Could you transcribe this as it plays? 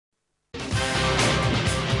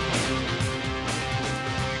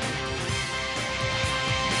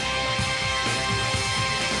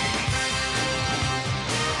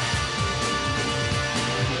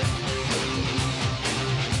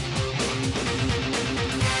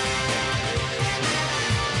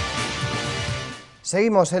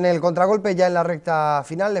Seguimos en el contragolpe, ya en la recta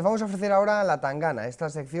final. Les vamos a ofrecer ahora la Tangana, esta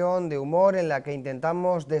sección de humor en la que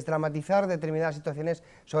intentamos desdramatizar determinadas situaciones,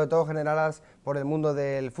 sobre todo generadas por el mundo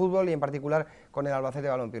del fútbol y en particular con el Albacete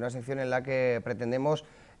Balompié, una sección en la que pretendemos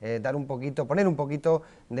poner un poquito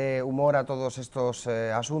de humor a todos estos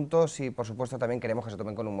asuntos y por supuesto también queremos que se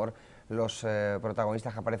tomen con humor los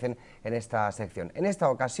protagonistas que aparecen en esta sección. En esta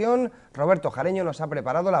ocasión, Roberto Jareño nos ha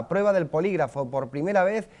preparado la prueba del polígrafo por primera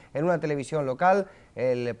vez en una televisión local,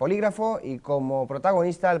 el polígrafo, y como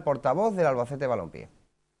protagonista el portavoz del Albacete Balompié.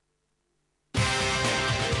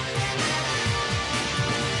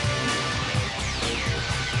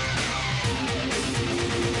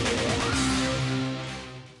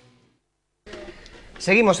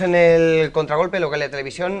 Seguimos en el contragolpe local de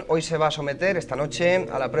televisión. Hoy se va a someter esta noche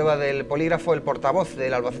a la prueba del polígrafo el portavoz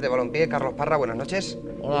del Albacete Balompié, Carlos Parra. Buenas noches.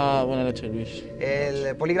 Hola, buenas noches, Luis.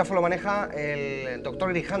 El polígrafo lo maneja el doctor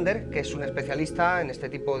Grijander, que es un especialista en este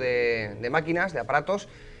tipo de máquinas, de aparatos,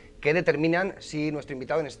 que determinan si nuestro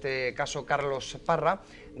invitado, en este caso Carlos Parra,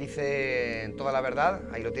 dice toda la verdad.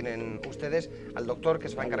 Ahí lo tienen ustedes, al doctor que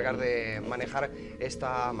se va a encargar de manejar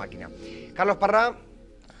esta máquina. Carlos Parra,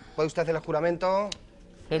 ¿puede usted hacer el juramento?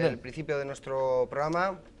 El principio de nuestro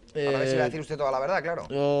programa, para ver si va a decir usted toda la verdad, claro.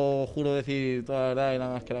 Yo juro decir toda la verdad y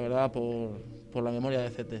nada más que la verdad por la memoria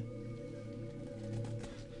de CT.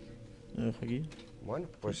 Lo dejo aquí. Bueno,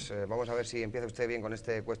 pues vamos a ver si empieza usted bien con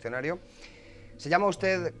este cuestionario. ¿Se llama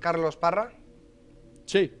usted Carlos Parra?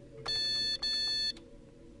 Sí.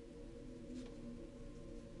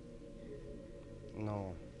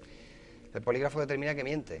 No. El polígrafo determina que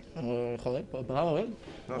miente. Joder, pues vamos a ver.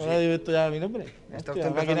 No, ahora digo esto ya mi nombre. Está Hostia,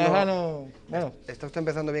 usted bueno. Está usted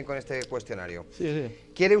empezando bien con este cuestionario. Sí, sí.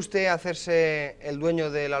 ¿Quiere usted hacerse el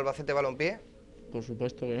dueño del Albacete Balompié? Por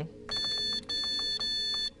supuesto que no.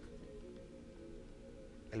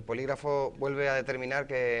 El polígrafo vuelve a determinar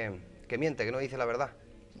que miente, que no dice la verdad.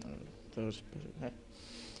 Entonces,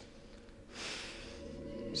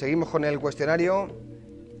 Seguimos con el cuestionario.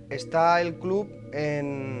 ¿Está el club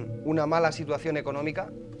en una mala situación económica?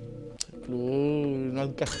 El club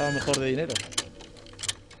nunca ha estado mejor de dinero.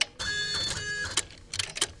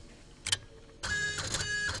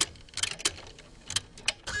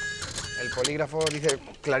 El polígrafo dice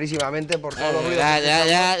clarísimamente por todos los ruidos.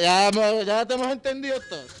 Ya te hemos entendido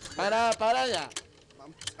todos. Para ya.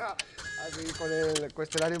 Vamos a seguir con el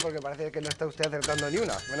cuestionario porque parece que no está usted acertando ni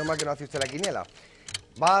una. Menos mal que no hace usted la quiniela.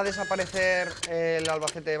 ¿Va a desaparecer el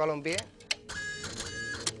Albacete Balompié?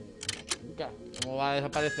 ¿Cómo va a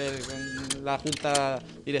desaparecer con la junta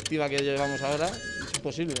directiva que llevamos ahora? Es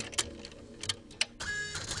imposible.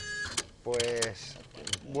 Pues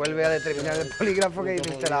vuelve a determinar el polígrafo que dice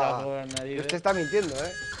usted que usted está mintiendo,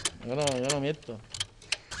 ¿eh? Yo no miento.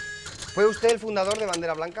 ¿Fue usted el fundador de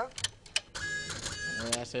Bandera Blanca? No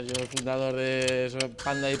voy a ser yo el fundador de esos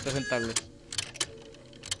pandas impresentables.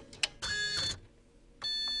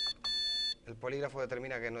 El polígrafo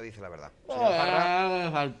determina que no dice la verdad. Señor Parra,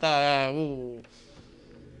 me falta. No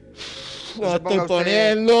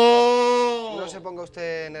se ponga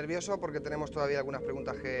usted nervioso porque tenemos todavía algunas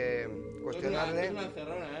preguntas que cuestionarle. Es una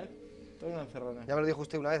encerrona, ¿eh? Es una encerrona. Ya me lo dijo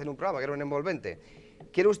usted una vez en un programa, que era un envolvente.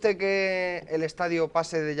 ¿Quiere usted que el estadio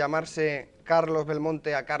pase de llamarse Carlos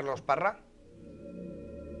Belmonte a Carlos Parra?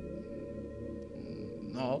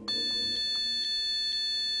 No.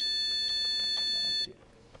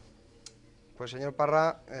 Pues señor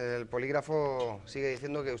Parra, el polígrafo sigue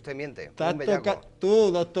diciendo que usted miente.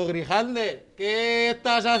 Tú, doctor Grijander, ¿qué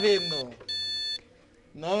estás haciendo?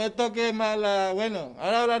 No me toques más la... Bueno,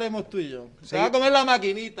 ahora hablaremos tú y yo. Se va a comer la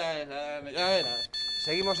maquinita esa, ya verás.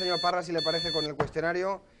 Seguimos, señor Parra, si le parece, con el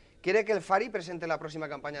cuestionario. ¿Quiere que el Fari presente la próxima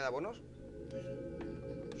campaña de abonos?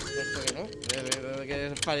 Por supuesto que no. ¿De qué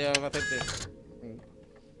es Fari Albacete?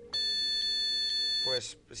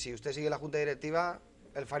 Pues si usted sigue la junta directiva,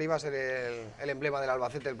 el Fari va a ser el emblema del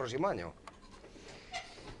Albacete el próximo año.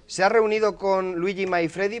 ¿Se ha reunido con Luigi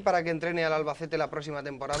Maifredi para que entrene al Albacete la próxima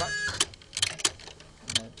temporada?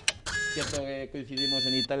 Es cierto que coincidimos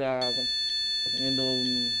en Italia comiendo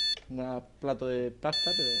un plato de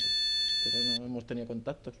pasta, pero no hemos tenido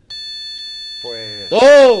contactos. Pues...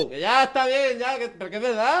 ¡Oh! ¡Que ya está bien, ya! ¡Pero que es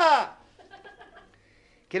verdad!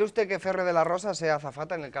 ¿Quiere usted que Ferre de la Rosa sea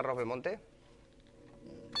azafata en el Carlos Belmonte?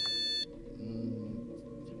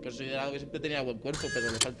 He considerado que siempre tenía buen cuerpo,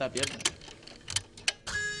 pero le falta pierna.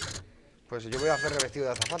 Pues yo voy a Ferre vestido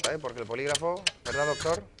de azafata, porque el polígrafo, ¿verdad,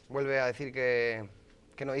 doctor? Vuelve a decir que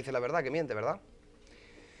no dice la verdad, que miente, ¿verdad?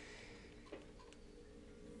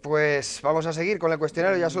 Pues vamos a seguir con el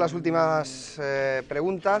cuestionario, ya son las últimas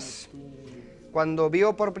preguntas. Cuando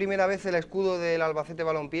vio por primera vez el escudo del Albacete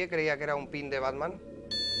Balompié, ¿creía que era un pin de Batman?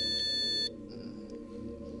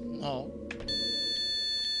 No.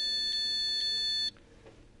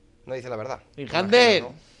 No dice la verdad. Grijalde.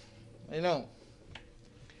 ¿No?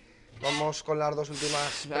 Vamos con las dos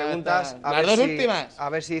últimas Ya preguntas. está. ¿Las dos últimas? A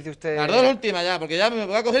ver si dice usted... Las dos últimas ya, porque ya me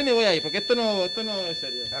voy a coger y me voy a ir, porque esto no es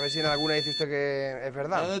serio. A ver si en alguna dice usted que es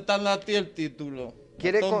verdad. ¿Dónde está a ti el título?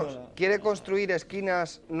 ¿Quiere construir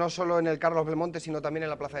esquinas no solo en el Carlos Belmonte, sino también en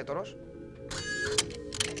la Plaza de Toros?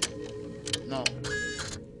 No.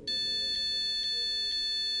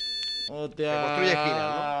 Hostia, Que construye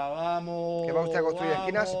esquinas, ¿no? Vamos. ¿Que va usted a construir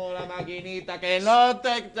esquinas? La maquinita, que no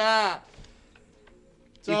te está.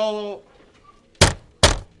 Todo.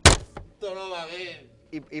 Esto no va bien.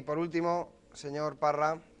 Y por último, señor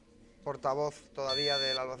Parra, portavoz todavía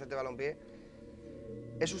del Albacete Balompié,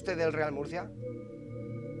 ¿es usted del Real Murcia?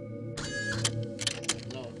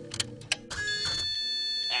 No.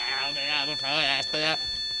 Hombre, ya, por favor, ya, esto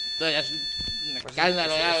ya es un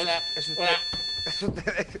escándalo,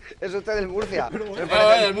 ¿Es usted del Murcia?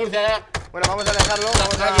 del Murcia ya. Bueno, vamos a dejarlo,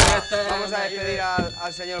 vamos a despedir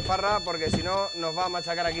al señor Parra, porque si no nos va a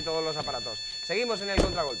machacar aquí todos los aparatos. Seguimos en el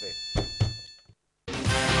contragolpe.